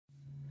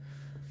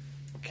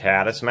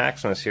Cat, it's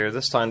Maximus here,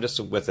 this time just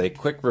with a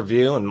quick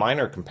review and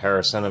minor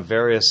comparison of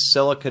various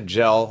silica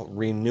gel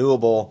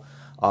renewable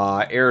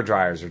air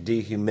dryers or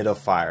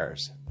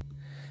dehumidifiers.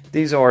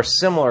 These are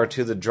similar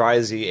to the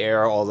Dry Z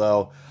Air,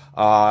 although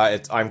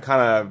I'm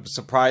kind of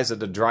surprised that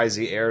the Dry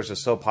Z Airs are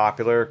so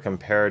popular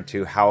compared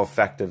to how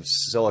effective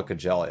silica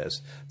gel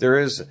is. There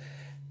is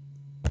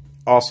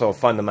also a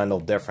fundamental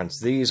difference.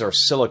 These are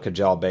silica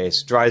gel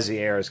based. Dry Z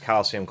Air is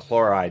calcium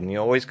chloride, and you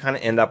always kind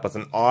of end up with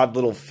an odd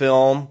little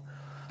film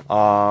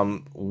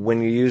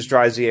when you use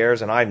Dry Z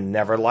Airs, and I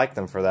never liked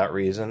them for that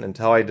reason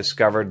until I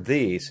discovered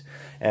these.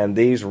 And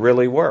these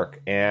really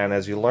work. And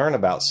as you learn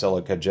about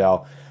silica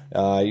gel,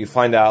 you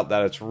find out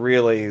that it's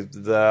really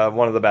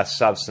one of the best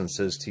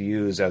substances to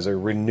use as a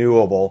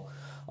renewable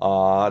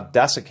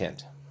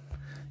desiccant.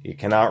 You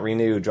cannot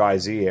renew Dry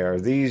Z Air.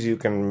 These you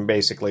can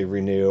basically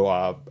renew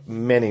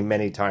many,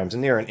 many times,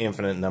 and near an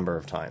infinite number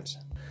of times.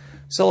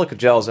 Silica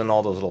gel is in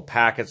all those little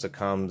packets that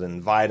comes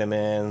in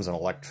vitamins and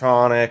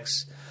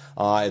electronics.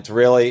 It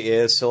really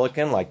is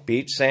silicon, like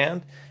beach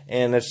sand,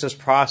 and it's just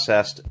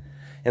processed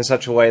in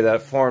such a way that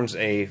it forms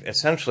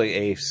essentially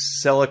a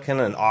silicon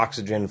and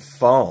oxygen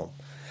foam.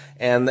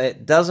 And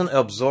it doesn't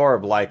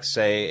absorb like,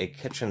 say, a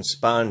kitchen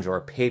sponge or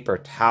a paper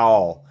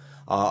towel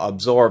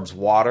absorbs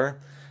water.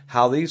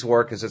 How these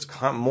work is it's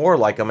more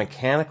like a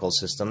mechanical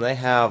system. They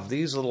have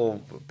these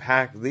little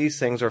these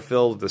things are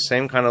filled with the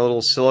same kind of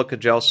little silica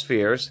gel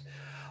spheres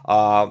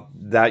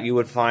that you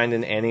would find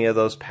in any of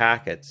those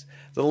packets.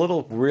 The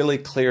little really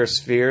clear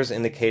spheres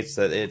indicates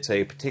that it's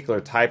a particular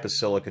type of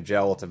silica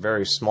gel with a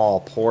very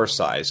small pore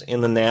size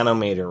in the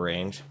nanometer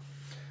range.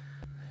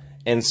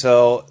 And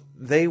so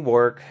they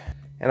work,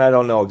 and I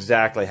don't know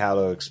exactly how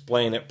to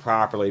explain it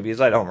properly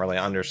because I don't really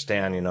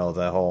understand,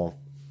 the whole,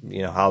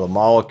 how the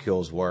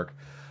molecules work.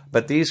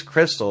 But these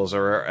crystals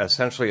are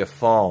essentially a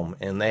foam,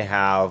 and they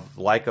have,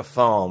 like a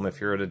foam, if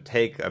you were to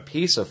take a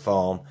piece of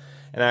foam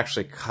and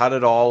actually cut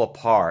it all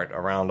apart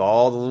around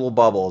all the little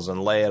bubbles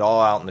and lay it all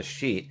out in the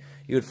sheet,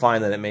 you would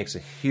find that it makes a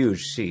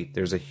huge sheet.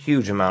 There's a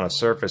huge amount of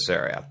surface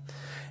area.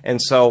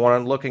 And so when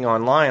I'm looking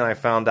online, I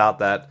found out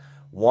that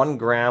 1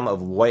 gram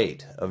of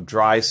weight of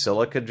dry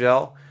silica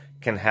gel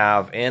can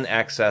have in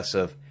excess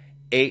of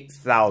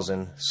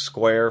 8,000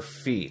 square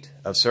feet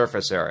of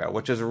surface area,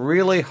 which is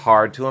really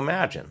hard to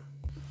imagine.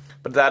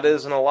 But that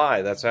isn't a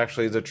lie. That's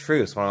actually the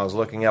truth. When I was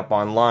looking up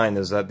online,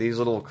 is that these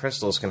little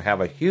crystals can have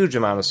a huge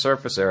amount of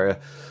surface area,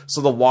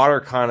 so the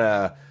water kind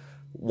of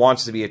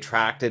wants to be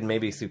attracted,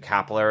 maybe through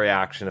capillary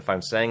action, if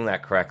I'm saying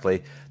that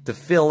correctly, to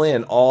fill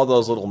in all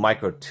those little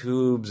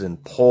microtubes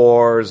and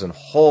pores and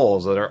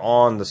holes that are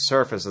on the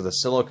surface of the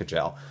silica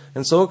gel.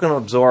 And so it can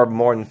absorb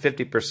more than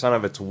 50%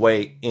 of its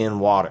weight in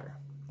water,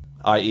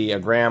 i.e. a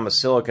gram of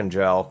silicon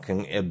gel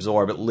can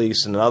absorb at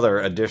least another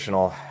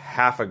additional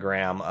half a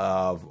gram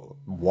of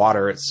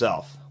water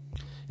itself.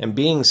 And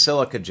being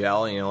silica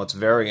gel, it's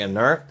very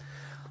inert.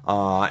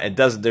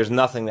 There's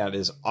nothing that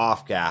is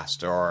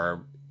off-gassed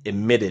or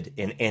emitted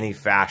in any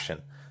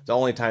fashion. The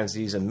only times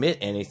these emit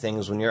anything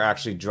is when you're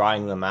actually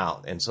drying them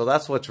out. And so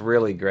that's what's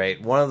really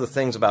great. One of the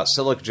things about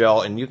silica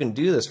gel, and you can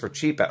do this for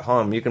cheap at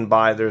home, you can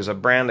buy, there's a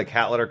brand of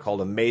cat litter called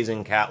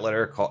Amazing Cat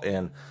Litter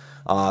in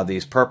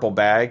these purple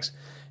bags,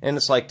 and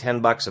it's like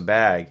 $10 a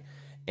bag.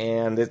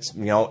 And it's,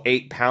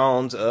 8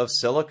 pounds of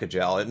silica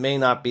gel. It may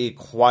not be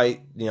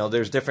quite,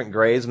 there's different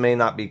grades, may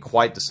not be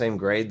quite the same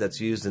grade that's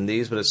used in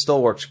these, but it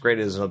still works great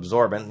as an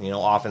absorbent,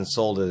 often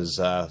sold as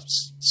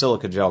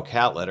silica gel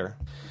cat litter.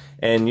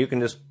 And you can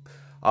just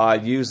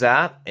use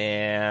that,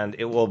 and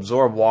it will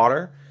absorb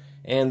water,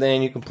 and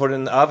then you can put it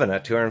in the oven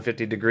at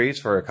 250 degrees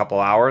for a couple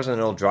hours, and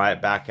it'll dry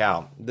it back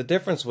out. The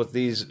difference with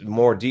these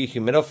more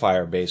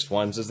dehumidifier-based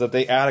ones is that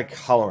they add a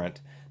colorant.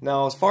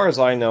 Now, as far as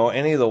I know,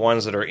 any of the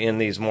ones that are in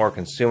these more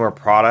consumer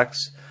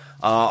products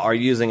are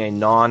using a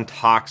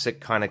non-toxic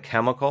kind of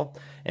chemical.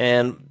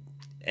 And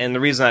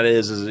the reason that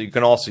is that you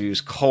can also use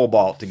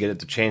cobalt to get it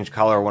to change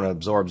color when it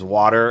absorbs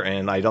water,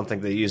 and I don't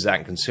think they use that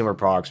in consumer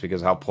products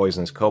because of how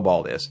poisonous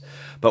cobalt is.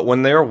 But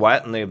when they're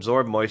wet and they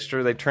absorb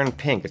moisture, they turn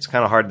pink. It's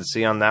kind of hard to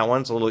see on that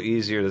one. It's a little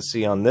easier to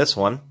see on this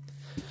one.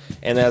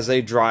 And as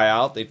they dry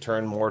out, they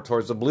turn more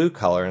towards the blue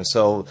color. And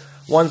so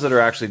ones that are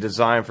actually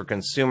designed for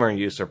consumer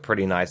use are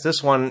pretty nice.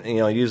 This one,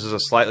 uses a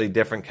slightly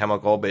different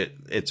chemical, but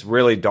it's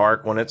really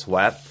dark when it's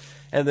wet,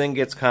 and then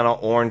gets kind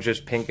of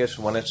orangish, pinkish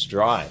when it's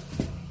dry.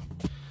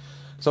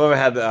 So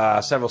I've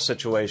had several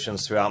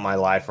situations throughout my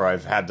life where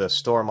I've had to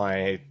store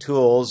my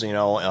tools, in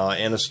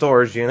a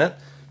storage unit.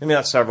 Maybe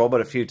not several, but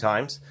a few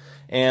times.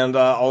 And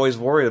always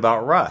worried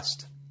about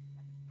rust.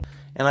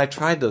 And I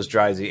tried those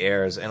Dry Z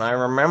Airs, and I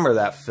remember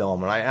that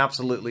film, and I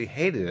absolutely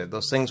hated it.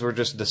 Those things were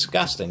just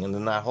disgusting, and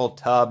then that whole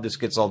tub just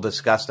gets all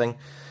disgusting.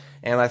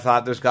 And I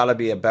thought there's got to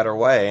be a better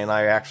way, and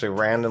I actually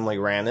randomly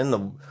ran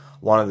into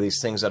one of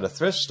these things at a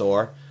thrift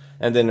store,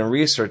 and then in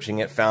researching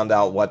it, found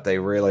out what they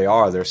really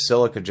are. They're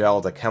silica gel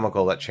with a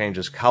chemical that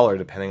changes color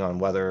depending on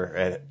whether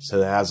it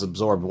has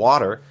absorbed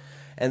water.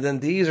 And then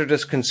these are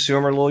just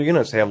consumer little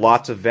units. They have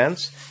lots of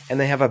vents,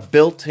 and they have a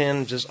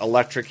built-in just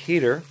electric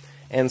heater.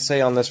 And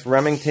say on this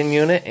Remington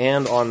unit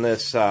and on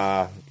this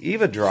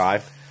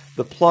Eva-Dry,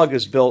 the plug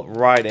is built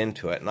right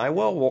into it. And I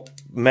will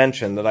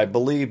mention that I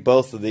believe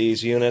both of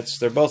these units,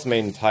 they're both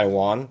made in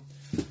Taiwan.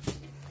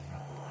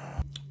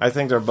 I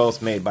think they're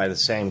both made by the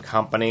same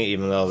company,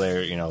 even though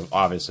they're, you know,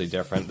 obviously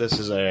different. This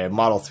is a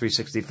Model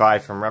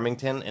 365 from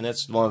Remington, and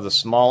it's one of the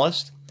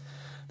smallest.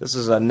 This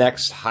is a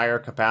next higher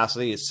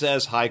capacity. It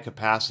says high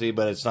capacity,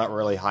 but it's not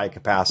really high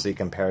capacity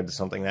compared to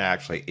something that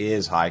actually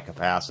is high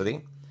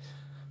capacity.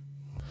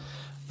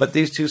 But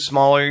these two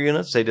smaller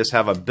units, they just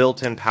have a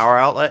built-in power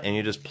outlet, and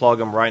you just plug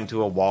them right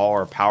into a wall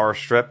or a power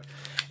strip,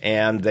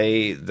 and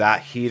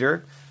that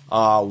heater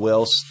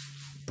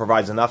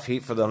provides enough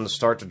heat for them to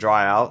start to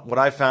dry out. What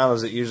I found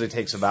is it usually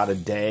takes about a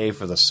day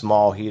for the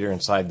small heater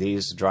inside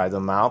these to dry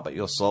them out, but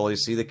you'll slowly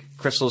see the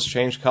crystals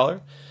change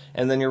color,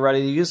 and then you're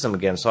ready to use them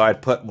again. So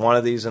I'd put one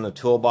of these in a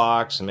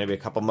toolbox and maybe a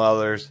couple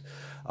others,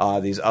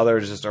 these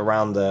others just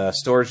around the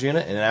storage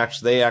unit, and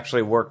they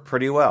actually work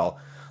pretty well.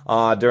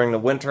 During the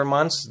winter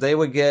months, they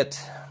would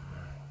get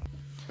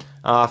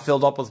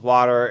filled up with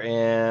water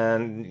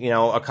in, you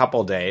know, a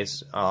couple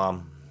days.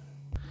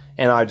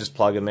 And I just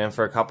plug them in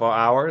for a couple of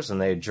hours,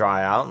 and they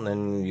dry out, and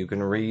then you can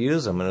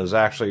reuse them. And it was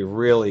actually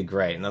really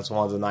great. And that's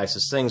one of the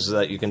nicest things, is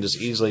that you can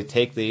just easily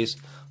take these,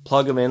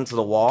 plug them into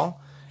the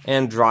wall,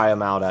 and dry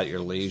them out at your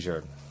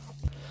leisure.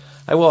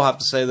 I will have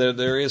to say that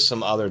there is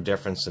some other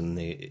difference in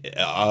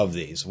of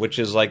these, which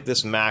is like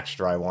this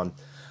MaxxDry one.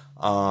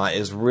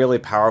 Is really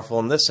powerful,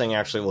 and this thing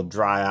actually will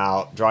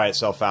dry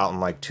itself out in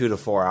like 2 to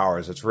 4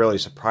 hours. It's really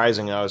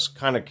surprising. I was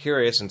kind of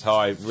curious until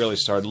I really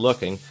started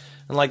looking.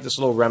 And like this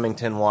little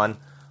Remington one,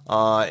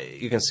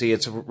 you can see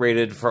it's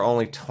rated for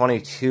only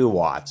 22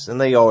 watts. And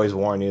they always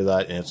warn you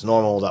that it's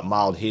normal that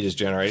mild heat is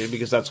generated,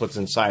 because that's what's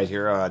inside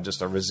here,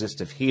 just a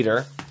resistive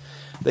heater.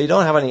 They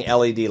don't have any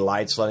LED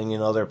lights letting you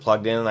know they're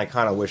plugged in, and I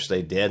kind of wish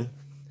they did.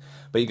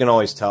 But you can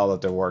always tell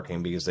that they're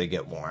working because they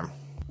get warm.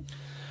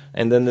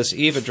 And then this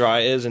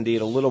Eva-Dry is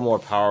indeed a little more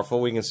powerful.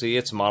 We can see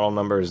its model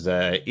number is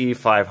the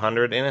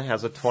E-500, and it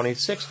has a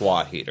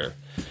 26-watt heater.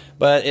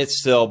 But it's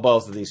still,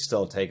 both of these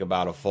still take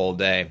about a full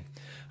day.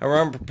 I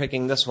remember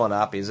picking this one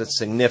up because it's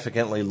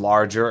significantly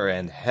larger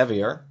and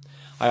heavier.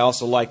 I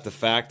also like the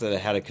fact that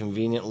it had a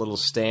convenient little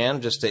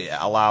stand just to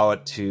allow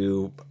it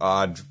to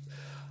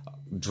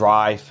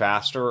dry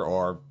faster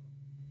or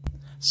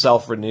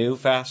self-renew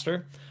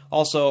faster.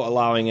 Also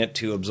allowing it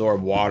to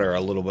absorb water a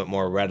little bit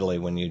more readily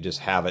when you just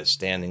have it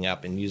standing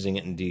up and using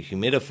it in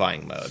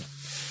dehumidifying mode.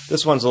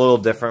 This one's a little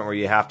different, where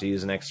you have to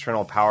use an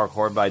external power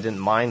cord, but I didn't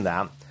mind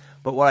that.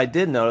 But what I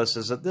did notice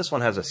is that this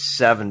one has a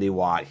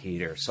 70-watt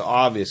heater. So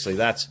obviously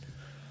that's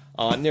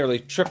nearly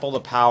triple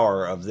the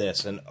power of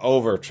this and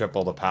over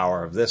triple the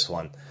power of this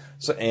one.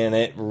 So, and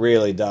it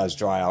really does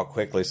dry out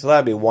quickly. So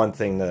that'd be one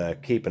thing to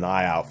keep an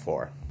eye out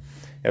for.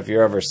 If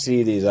you ever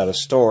see these at a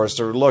store,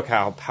 so look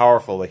how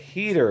powerful the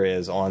heater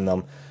is on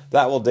them.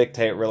 That will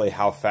dictate really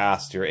how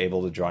fast you're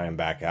able to dry them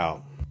back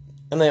out.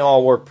 And they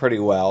all work pretty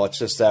well. It's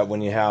just that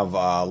when you have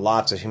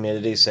lots of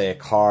humidity, say a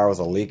car with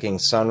a leaking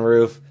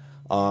sunroof,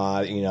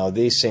 you know,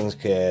 these things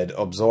could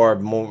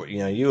absorb more. You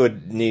know, you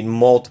would need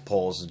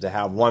multiples to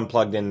have one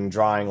plugged in and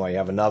drying while you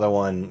have another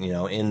one, you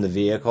know, in the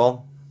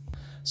vehicle.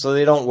 So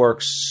they don't work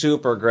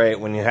super great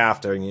when you have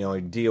to, you know,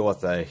 deal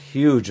with a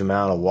huge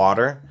amount of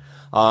water.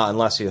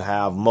 Unless you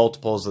have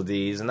multiples of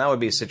these, and that would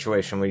be a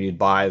situation where you'd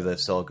buy the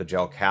silica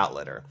gel cat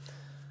litter,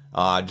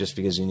 just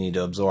because you need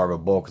to absorb a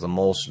bulk of the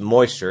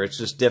moisture. It's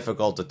just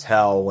difficult to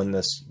tell when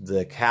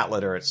the cat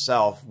litter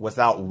itself,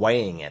 without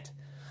weighing it,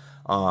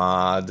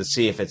 to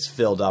see if it's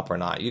filled up or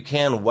not. You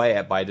can weigh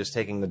it by just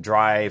taking the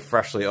dry,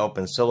 freshly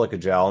opened silica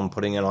gel and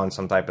putting it on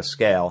some type of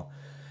scale,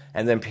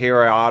 and then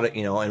periodic,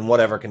 you know, in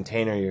whatever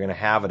container you're going to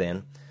have it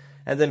in.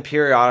 And then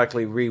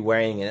periodically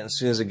re-weighing it. As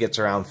soon as it gets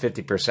around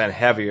 50%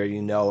 heavier,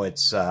 you know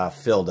it's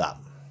filled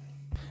up.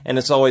 And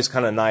it's always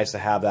kind of nice to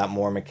have that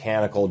more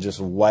mechanical, just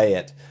weigh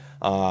it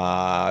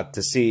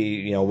to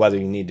see, you know, whether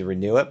you need to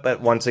renew it.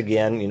 But once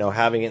again, you know,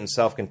 having it in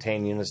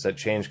self-contained units that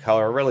change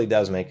color really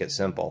does make it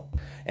simple.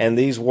 And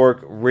these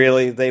work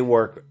they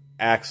work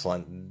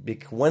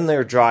excellent. When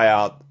they're dry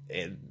out,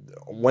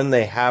 when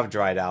they have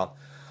dried out,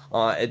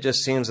 it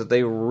just seems that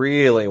they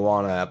really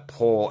want to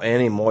pull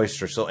any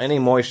moisture. So any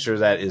moisture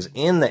that is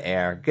in the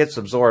air gets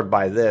absorbed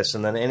by this,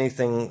 and then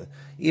anything,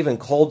 even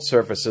cold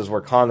surfaces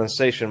where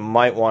condensation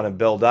might want to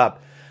build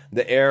up,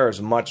 the air is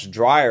much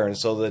drier, and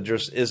so there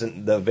just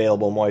isn't the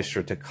available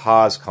moisture to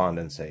cause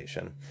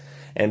condensation.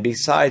 And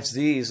besides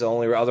these, the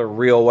only other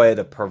real way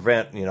to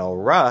prevent, you know,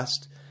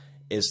 rust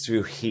is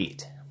through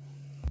heat.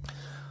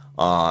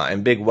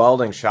 In big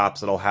welding shops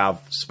that'll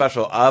have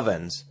special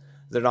ovens,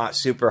 they're not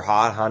super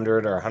hot,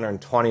 100 or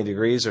 120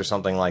 degrees or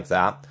something like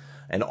that.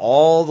 And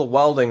all the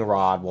welding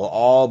rod will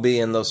all be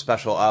in those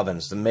special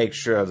ovens to make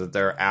sure that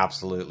they're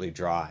absolutely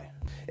dry.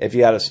 If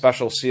you had a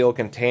special sealed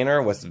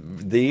container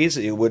with these,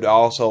 it would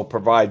also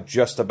provide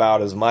just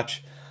about as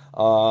much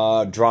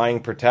drying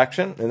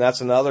protection. And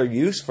that's another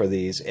use for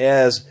these,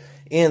 is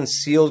in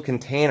sealed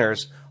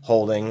containers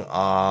holding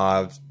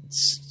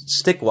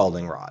stick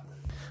welding rod.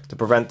 to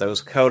prevent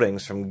those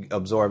coatings from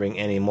absorbing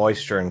any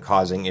moisture and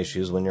causing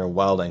issues when you're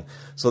welding.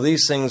 So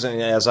these things,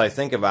 as I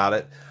think about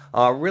it,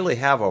 really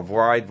have a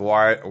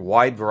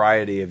wide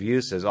variety of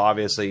uses.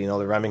 Obviously,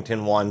 the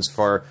Remington ones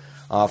for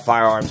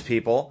firearms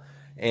people,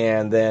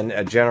 and then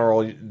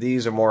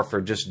these are more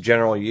for just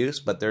general use,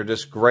 but they're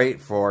just great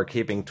for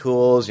keeping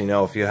tools.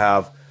 If you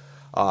have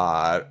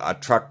a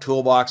truck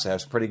toolbox that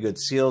has pretty good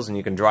seals, and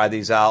you can dry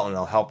these out, and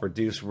they'll help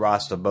reduce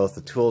rust of both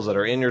the tools that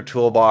are in your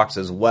toolbox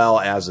as well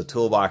as the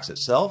toolbox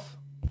itself.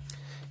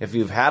 If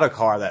you've had a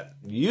car that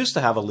used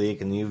to have a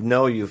leak and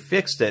you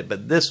fixed it,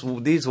 but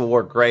these will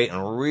work great in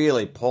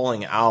really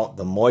pulling out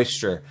the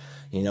moisture,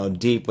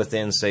 deep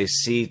within, say,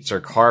 seats or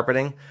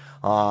carpeting.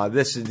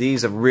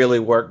 These have really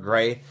worked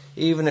great.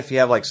 Even if you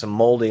have like some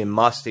moldy and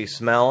musty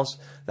smells,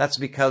 that's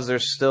because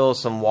there's still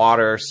some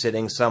water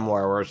sitting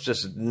somewhere where it's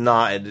just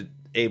not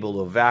able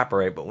to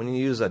evaporate. But when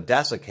you use a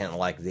desiccant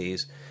like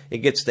these, it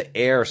gets the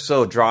air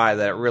so dry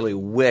that it really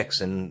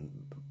wicks and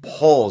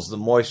pulls the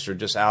moisture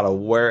just out of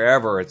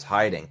wherever it's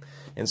hiding.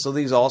 And so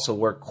these also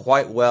work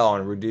quite well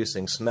on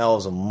reducing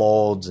smells of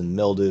molds and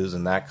mildews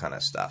and that kind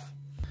of stuff.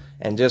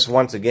 And just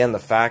once again, the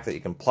fact that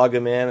you can plug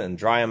them in and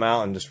dry them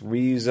out and just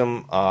reuse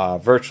them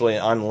virtually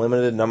an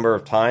unlimited number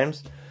of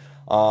times,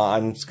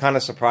 I'm kind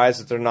of surprised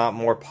that they're not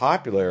more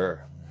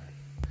popular.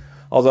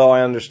 Although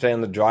I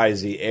understand the dry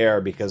Z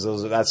air, because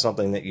that's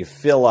something that you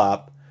fill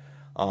up,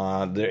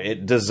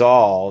 it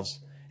dissolves,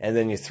 and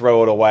then you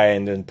throw it away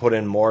and then put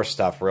in more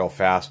stuff real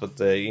fast. But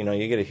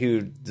you get a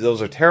huge,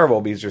 those are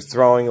terrible because you're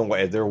throwing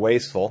away, they're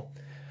wasteful,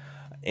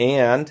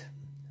 and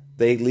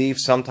they leave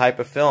some type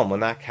of film.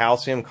 When that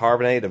calcium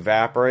carbonate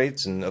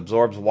evaporates and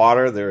absorbs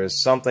water, there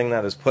is something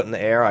that is put in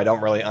the air. I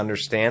don't really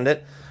understand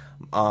it.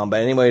 But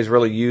anybody who's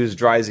really used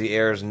dry Z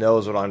airs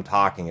knows what I'm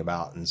talking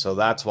about. And so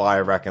that's why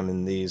I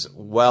recommend these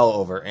well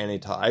over any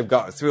time.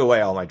 Threw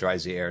away all my dry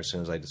Z airs as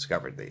soon as I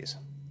discovered these.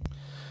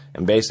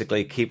 And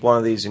basically keep one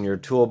of these in your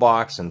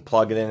toolbox and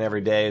plug it in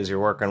every day as you're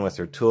working with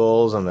your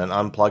tools, and then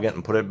unplug it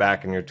and put it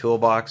back in your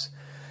toolbox.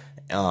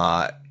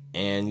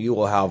 And you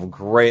will have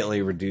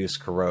greatly reduced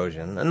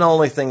corrosion. And the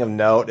only thing of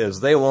note is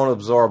they won't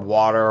absorb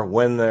water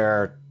when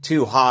they're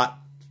too hot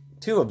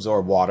to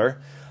absorb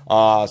water.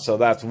 So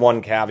that's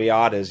one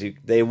caveat, is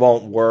they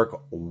won't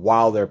work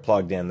while they're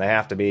plugged in. They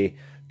have to be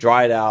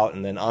dried out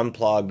and then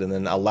unplugged and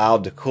then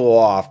allowed to cool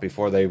off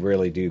before they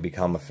really do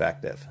become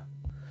effective.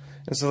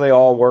 And so they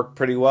all work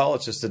pretty well.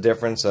 It's just a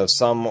difference of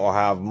some will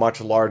have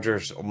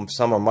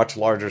some are much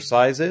larger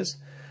sizes,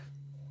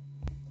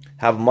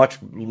 have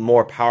much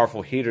more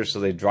powerful heaters so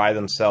they dry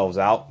themselves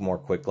out more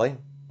quickly.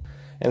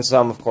 And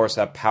some, of course,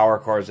 have power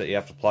cords that you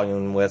have to plug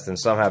in with, and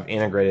some have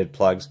integrated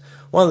plugs.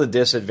 One of the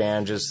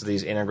disadvantages to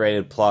these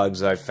integrated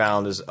plugs I've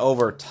found is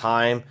over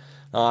time,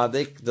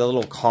 the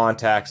little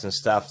contacts and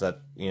stuff that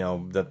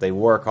that they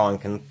work on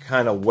can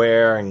kind of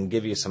wear and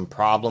give you some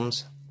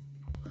problems.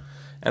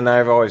 And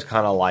I've always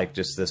kind of liked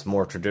just this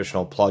more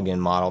traditional plug-in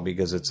model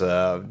because it's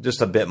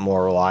just a bit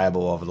more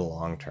reliable over the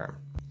long term.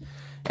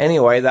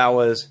 Anyway, that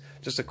was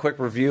just a quick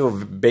review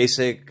of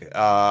basic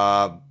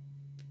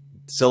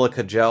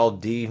silica gel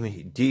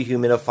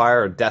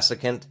dehumidifier or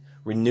desiccant,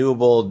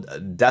 renewable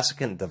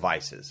desiccant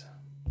devices.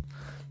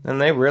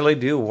 And they really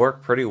do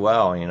work pretty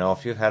well.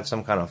 If you've had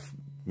some kind of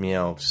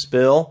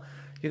spill,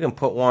 you can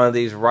put one of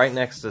these right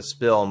next to the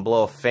spill and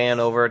blow a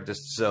fan over it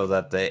just so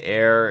that the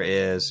air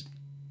is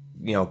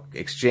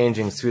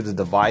exchanging through the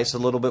device a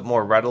little bit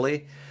more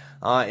readily.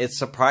 It's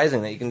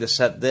surprising that you can just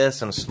set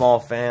this and a small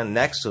fan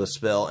next to a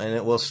spill and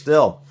it will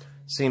still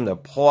seem to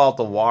pull out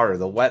the water.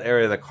 The wet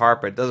area of the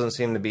carpet doesn't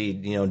seem to be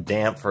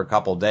damp for a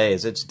couple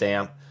days. It's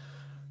damp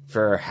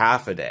for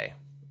half a day.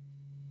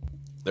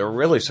 They're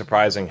really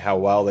surprising how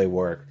well they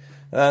work.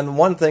 And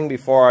one thing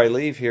before I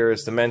leave here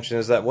is to mention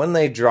is that when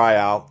they dry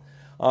out,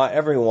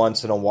 every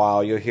once in a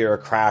while you'll hear a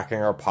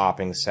cracking or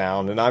popping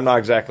sound, and I'm not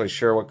exactly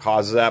sure what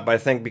causes that, but I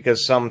think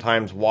because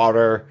sometimes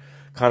water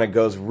kind of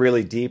goes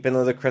really deep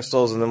into the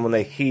crystals, and then when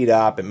they heat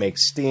up it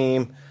makes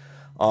steam.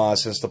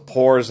 Since the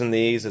pores in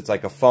these, it's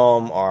like a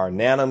foam, are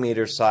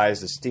nanometer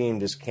size, the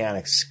steam just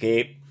can't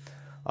escape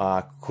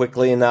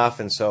quickly enough,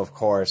 and so of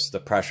course the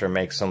pressure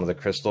makes some of the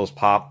crystals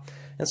pop.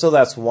 And so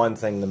that's one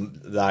thing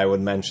that I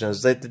would mention,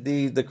 is that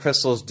the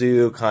crystals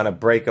do kind of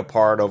break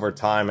apart over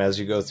time as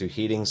you go through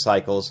heating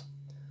cycles.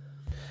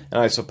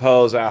 And I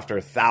suppose after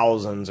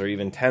thousands or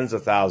even tens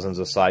of thousands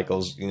of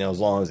cycles, as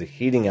long as the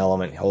heating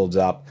element holds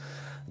up,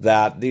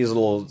 that these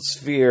little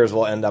spheres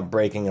will end up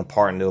breaking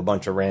apart into a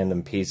bunch of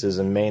random pieces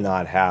and may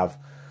not have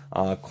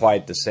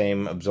quite the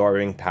same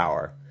absorbing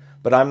power.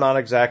 But I'm not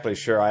exactly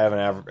sure. I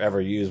haven't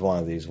ever used one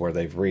of these where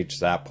they've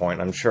reached that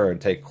point. I'm sure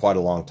it'd take quite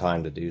a long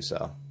time to do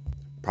so.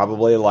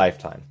 Probably a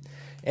lifetime.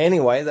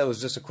 Anyway, that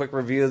was just a quick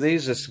review of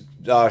these, just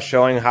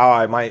showing how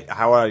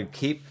I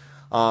keep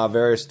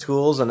various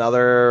tools and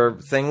other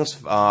things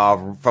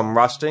from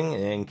rusting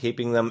and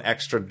keeping them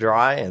extra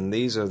dry, and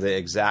these are the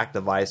exact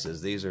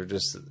devices. These are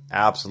just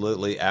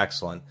absolutely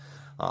excellent.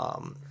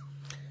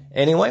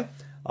 Anyway,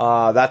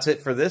 that's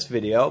it for this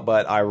video,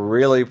 but I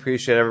really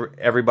appreciate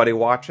everybody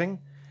watching,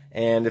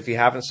 And if you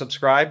haven't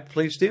subscribed,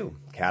 please do.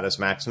 Catus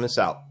Maximus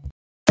out.